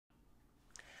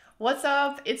What's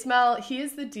up? It's Mel.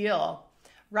 Here's the deal.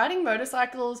 Riding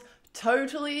motorcycles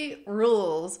totally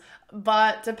rules,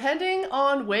 but depending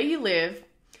on where you live,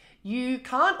 you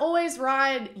can't always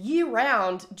ride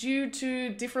year-round due to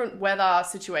different weather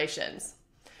situations.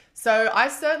 So I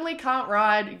certainly can't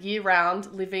ride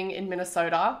year-round living in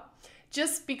Minnesota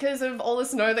just because of all the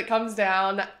snow that comes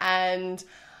down, and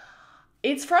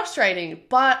it's frustrating,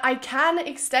 but I can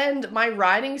extend my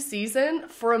riding season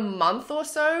for a month or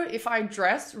so if I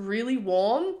dress really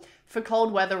warm for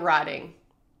cold weather riding.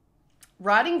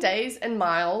 Riding days and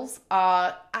miles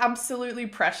are absolutely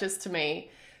precious to me.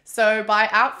 So by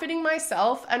outfitting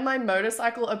myself and my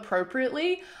motorcycle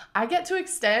appropriately, I get to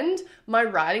extend my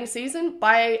riding season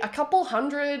by a couple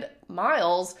hundred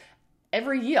miles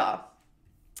every year.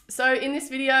 So in this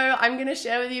video, I'm going to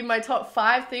share with you my top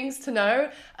 5 things to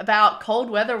know about cold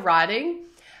weather riding.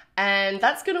 And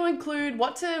that's going to include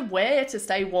what to wear to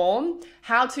stay warm,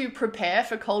 how to prepare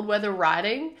for cold weather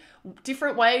riding,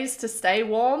 different ways to stay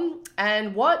warm,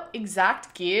 and what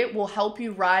exact gear will help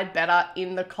you ride better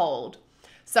in the cold.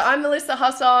 So I'm Melissa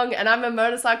Hussong, and I'm a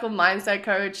motorcycle mindset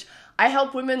coach. I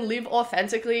help women live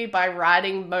authentically by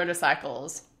riding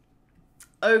motorcycles.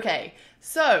 Okay,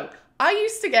 so I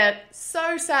used to get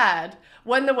so sad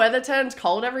when the weather turned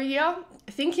cold every year,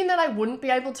 thinking that I wouldn't be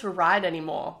able to ride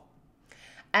anymore.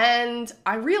 And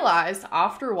I realized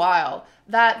after a while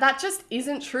that that just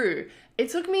isn't true. It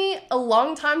took me a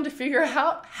long time to figure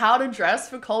out how to dress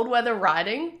for cold weather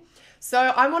riding. So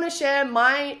I want to share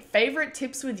my favorite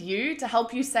tips with you to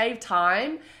help you save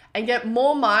time and get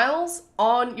more miles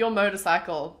on your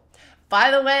motorcycle. By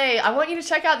the way, I want you to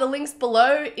check out the links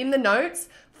below in the notes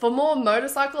for more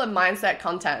motorcycle and mindset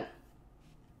content.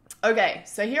 Okay,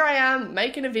 so here I am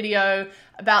making a video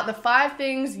about the 5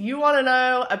 things you want to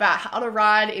know about how to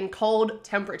ride in cold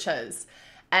temperatures.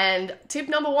 And tip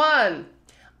number 1,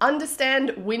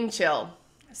 understand wind chill.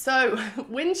 So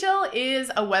wind chill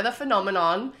is a weather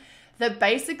phenomenon that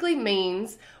basically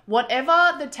means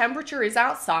whatever the temperature is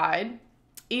outside,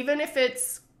 even if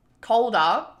it's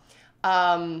colder,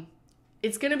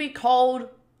 it's going to be cold,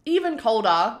 even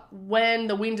colder when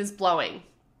the wind is blowing.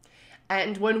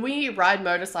 And when we ride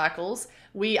motorcycles,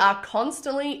 we are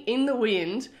constantly in the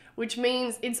wind, which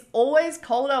means it's always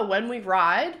colder when we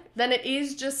ride than it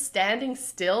is just standing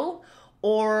still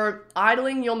or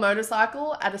idling your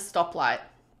motorcycle at a stoplight.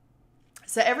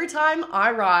 So every time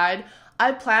I ride,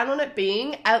 I plan on it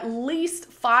being at least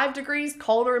 5 degrees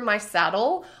colder in my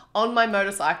saddle on my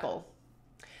motorcycle.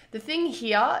 The thing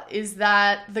here is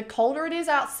that the colder it is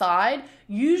outside,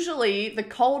 usually the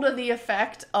colder the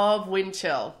effect of wind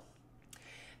chill.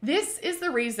 This is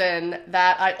the reason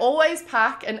that I always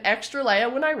pack an extra layer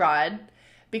when I ride,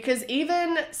 because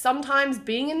even sometimes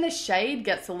being in the shade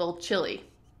gets a little chilly.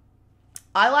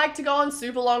 I like to go on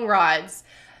super long rides,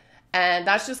 and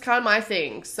that's just kind of my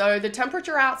thing. So the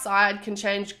temperature outside can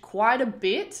change quite a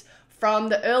bit from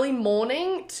the early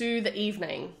morning to the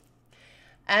evening.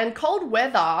 And cold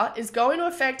weather is going to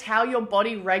affect how your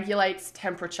body regulates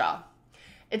temperature.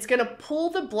 It's going to pull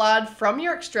the blood from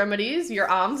your extremities, your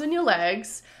arms and your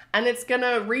legs, and it's going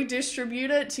to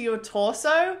redistribute it to your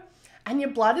torso, and your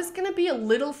blood is going to be a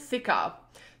little thicker.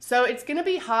 So it's going to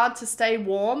be hard to stay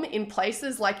warm in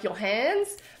places like your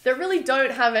hands that really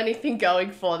don't have anything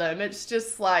going for them. It's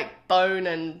just like bone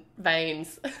and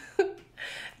veins.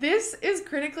 This is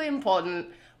critically important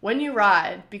when you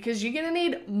ride, because you're going to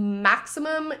need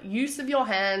maximum use of your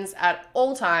hands at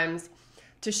all times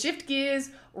to shift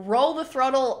gears, roll the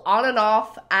throttle on and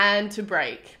off, and to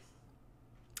brake.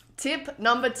 Tip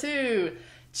number 2,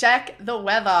 check the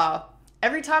weather.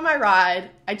 Every time I ride,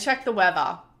 I check the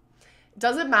weather. It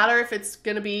doesn't matter if it's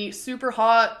going to be super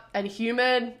hot and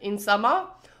humid in summer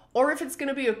or if it's going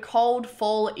to be a cold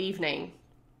fall evening.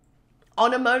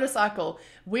 On a motorcycle,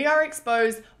 we are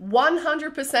exposed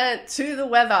 100% to the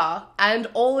weather and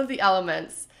all of the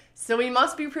elements, so we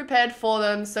must be prepared for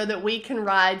them so that we can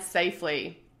ride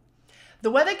safely.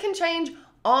 The weather can change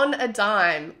on a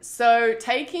dime, so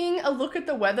taking a look at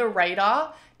the weather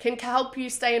radar can help you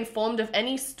stay informed of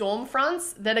any storm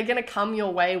fronts that are going to come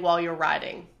your way while you're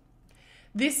riding.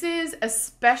 This is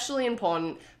especially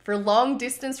important for long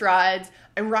distance rides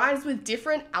and rides with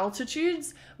different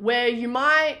altitudes where you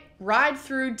might ride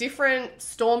through different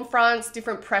storm fronts,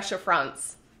 different pressure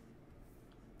fronts.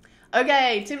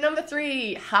 Okay, tip number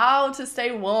 3, how to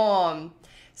stay warm.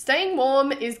 Staying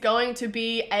warm is going to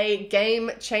be a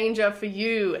game changer for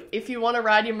you if you want to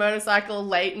ride your motorcycle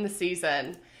late in the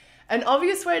season. An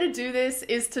obvious way to do this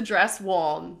is to dress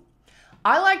warm.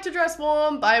 I like to dress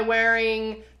warm by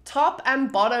wearing top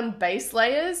and bottom base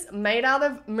layers made out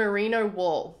of merino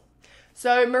wool.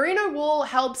 So merino wool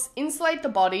helps insulate the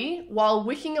body while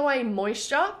wicking away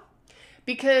moisture,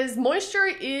 because moisture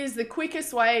is the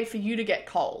quickest way for you to get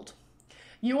cold.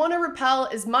 You want to repel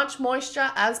as much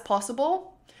moisture as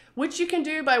possible, which you can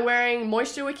do by wearing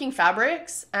moisture wicking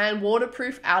fabrics and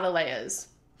waterproof outer layers.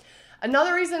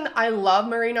 Another reason I love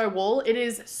merino wool, it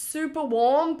is super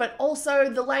warm, but also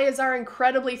the layers are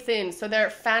incredibly thin, so they're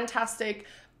fantastic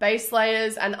base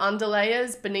layers and under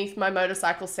layers beneath my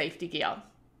motorcycle safety gear.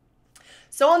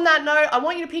 So on that note, I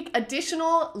want you to pick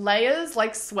additional layers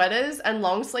like sweaters and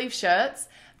long sleeve shirts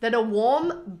that are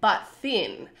warm but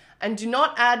thin and do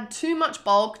not add too much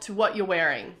bulk to what you're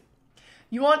wearing.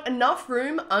 You want enough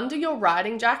room under your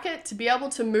riding jacket to be able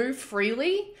to move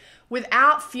freely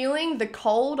without feeling the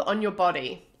cold on your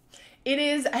body. It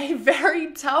is a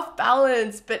very tough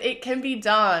balance, but it can be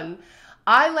done.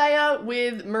 I layer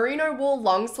with merino wool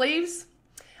long sleeves,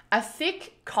 a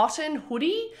thick cotton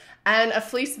hoodie, and a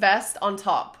fleece vest on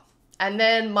top, and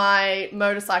then my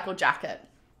motorcycle jacket.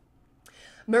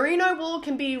 Merino wool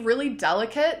can be really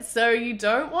delicate, so you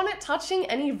don't want it touching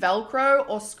any Velcro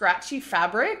or scratchy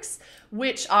fabrics,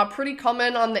 which are pretty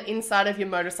common on the inside of your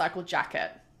motorcycle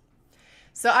jacket.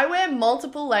 So I wear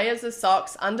multiple layers of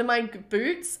socks under my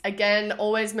boots, again,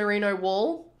 always merino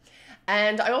wool.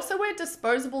 And I also wear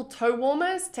disposable toe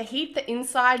warmers to heat the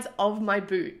insides of my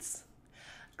boots.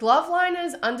 Glove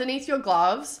liners underneath your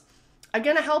gloves are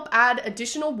going to help add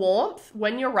additional warmth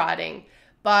when you're riding,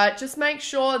 but just make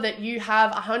sure that you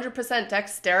have 100%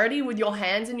 dexterity with your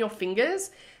hands and your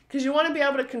fingers, because you want to be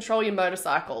able to control your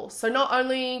motorcycle. So not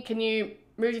only can you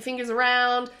move your fingers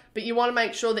around, but you want to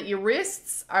make sure that your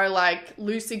wrists are like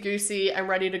loosey-goosey and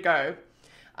ready to go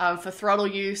for throttle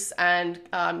use and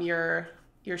your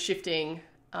shifting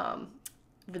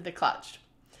with the clutch.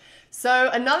 So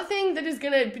another thing that is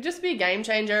going to just be a game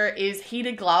changer is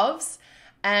heated gloves.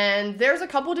 And there's a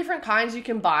couple different kinds you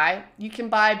can buy. You can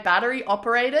buy battery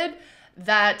operated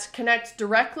that connect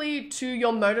directly to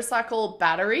your motorcycle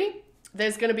battery.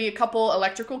 There's going to be a couple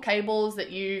electrical cables that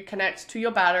you connect to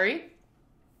your battery.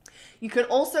 You can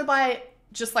also buy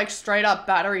just like straight up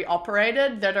battery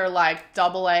operated that are like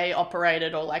AA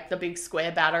operated, or like the big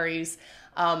square batteries.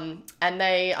 And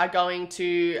they are going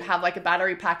to have like a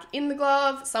battery pack in the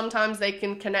glove. Sometimes they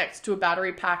can connect to a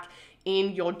battery pack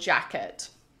in your jacket.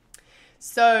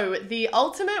 So the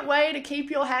ultimate way to keep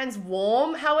your hands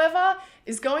warm, however,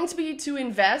 is going to be to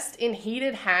invest in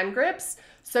heated hand grips.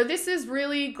 So this is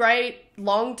really great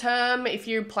long term if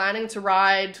you're planning to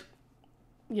ride,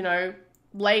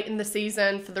 late in the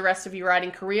season for the rest of your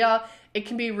riding career. It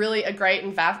can be really a great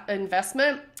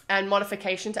investment and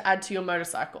modification to add to your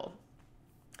motorcycle.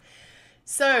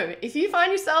 So if you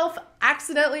find yourself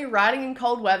accidentally riding in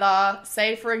cold weather,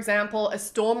 say for example, a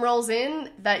storm rolls in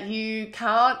that you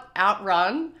can't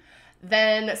outrun,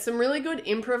 then some really good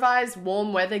improvised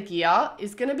warm weather gear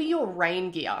is going to be your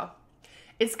rain gear.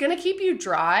 It's going to keep you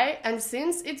dry, and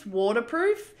since it's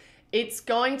waterproof, it's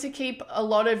going to keep a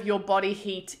lot of your body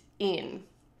heat in.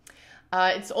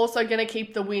 It's also going to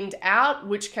keep the wind out,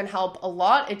 which can help a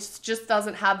lot. It just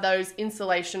doesn't have those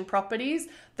insulation properties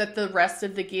that the rest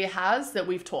of the gear has that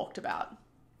we've talked about.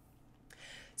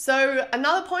 So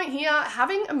another point here,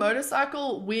 having a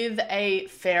motorcycle with a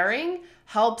fairing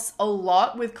helps a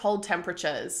lot with cold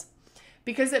temperatures,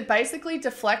 because it basically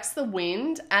deflects the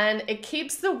wind and it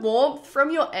keeps the warmth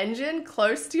from your engine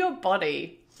close to your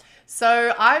body.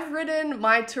 So I've ridden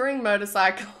my touring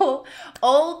motorcycle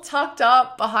all tucked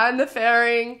up behind the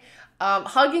fairing,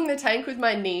 hugging the tank with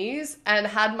my knees, and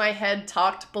had my head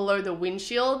tucked below the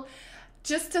windshield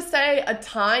just to stay a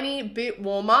tiny bit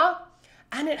warmer,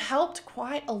 and it helped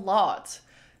quite a lot.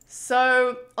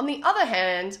 So on the other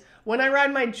hand, when I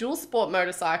ride my dual sport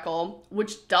motorcycle,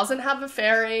 which doesn't have a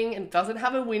fairing and doesn't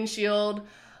have a windshield,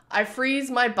 I freeze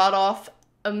my butt off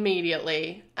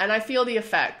immediately and I feel the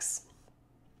effects.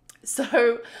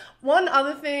 So one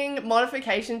other thing,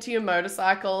 modification to your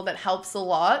motorcycle that helps a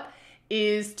lot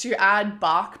is to add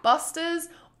bark busters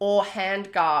or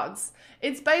hand guards.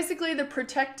 It's basically the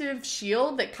protective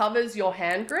shield that covers your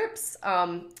hand grips.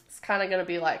 It's kind of going to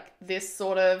be like this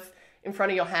sort of in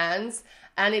front of your hands,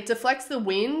 and it deflects the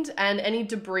wind and any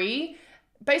debris,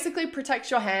 basically protects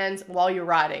your hands while you're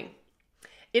riding.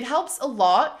 It helps a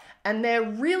lot, and they're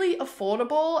really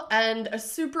affordable and a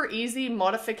super easy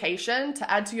modification to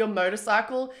add to your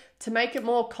motorcycle to make it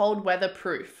more cold weather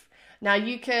proof. Now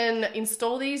you can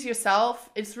install these yourself.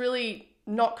 It's really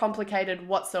not complicated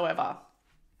whatsoever.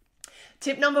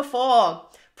 Tip number 4,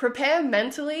 prepare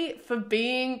mentally for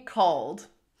being cold.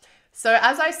 So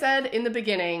as I said in the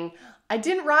beginning, I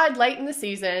didn't ride late in the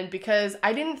season because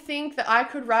I didn't think that I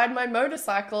could ride my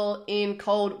motorcycle in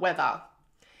cold weather.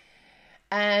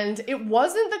 And it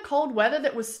wasn't the cold weather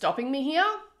that was stopping me here.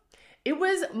 It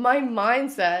was my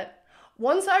mindset.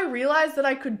 Once I realized that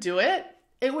I could do it,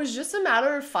 it was just a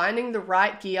matter of finding the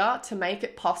right gear to make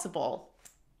it possible.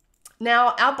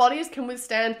 Now, our bodies can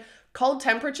withstand cold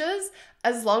temperatures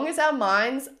as long as our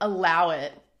minds allow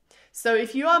it. So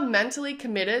if you are mentally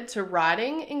committed to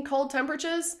riding in cold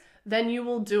temperatures, then you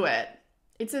will do it.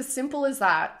 It's as simple as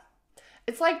that.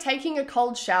 It's like taking a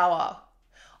cold shower.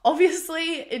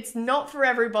 Obviously, it's not for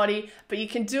everybody, but you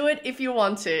can do it if you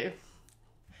want to.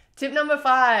 Tip number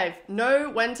 5,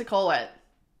 know when to call it.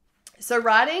 So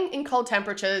riding in cold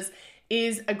temperatures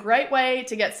is a great way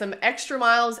to get some extra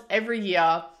miles every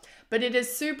year, but it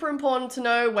is super important to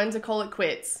know when to call it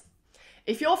quits.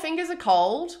 If your fingers are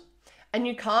cold and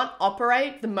you can't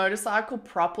operate the motorcycle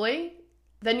properly,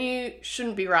 then you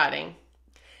shouldn't be riding.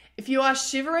 If you are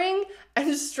shivering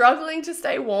and struggling to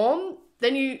stay warm,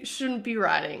 then you shouldn't be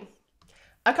riding.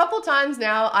 A couple times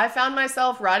now, I found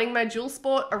myself riding my dual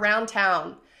sport around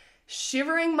town,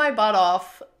 shivering my butt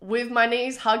off with my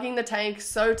knees hugging the tank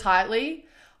so tightly,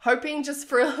 hoping just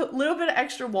for a little bit of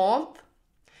extra warmth,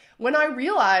 when I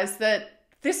realized that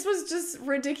this was just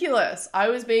ridiculous. I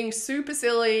was being super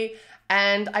silly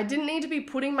and I didn't need to be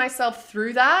putting myself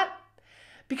through that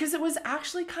because it was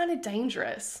actually kind of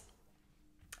dangerous.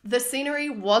 The scenery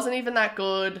wasn't even that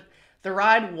good. The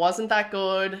ride wasn't that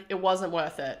good. It wasn't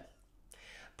worth it.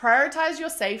 Prioritize your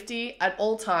safety at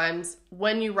all times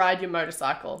when you ride your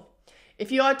motorcycle.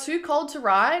 If you are too cold to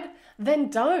ride, then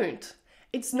don't.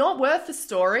 It's not worth the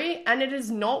story, and it is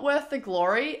not worth the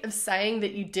glory of saying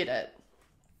that you did it.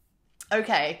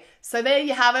 Okay, so there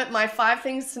you have it, my 5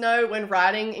 things to know when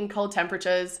riding in cold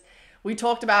temperatures. We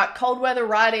talked about cold weather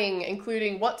riding,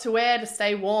 including what to wear to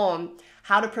stay warm,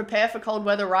 how to prepare for cold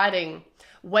weather riding,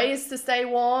 ways to stay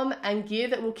warm, and gear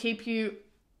that will keep you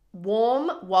warm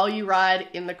while you ride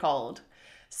in the cold.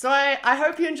 So I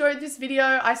hope you enjoyed this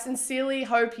video. I sincerely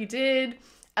hope you did.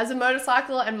 As a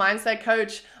motorcycle and mindset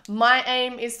coach, my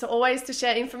aim is to always to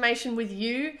share information with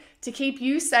you to keep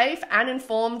you safe and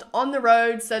informed on the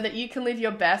road so that you can live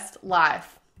your best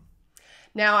life.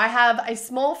 Now, I have a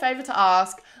small favor to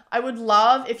ask. I would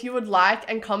love if you would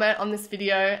like and comment on this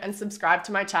video and subscribe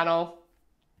to my channel.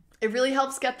 It really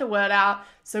helps get the word out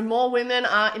so more women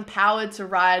are empowered to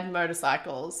ride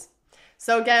motorcycles.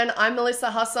 So again, I'm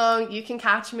Melissa Hussong. You can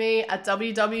catch me at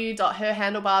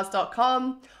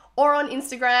www.herhandlebars.com or on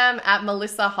Instagram at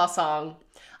Melissa Hussong.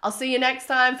 I'll see you next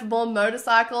time for more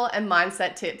motorcycle and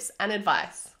mindset tips and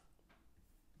advice.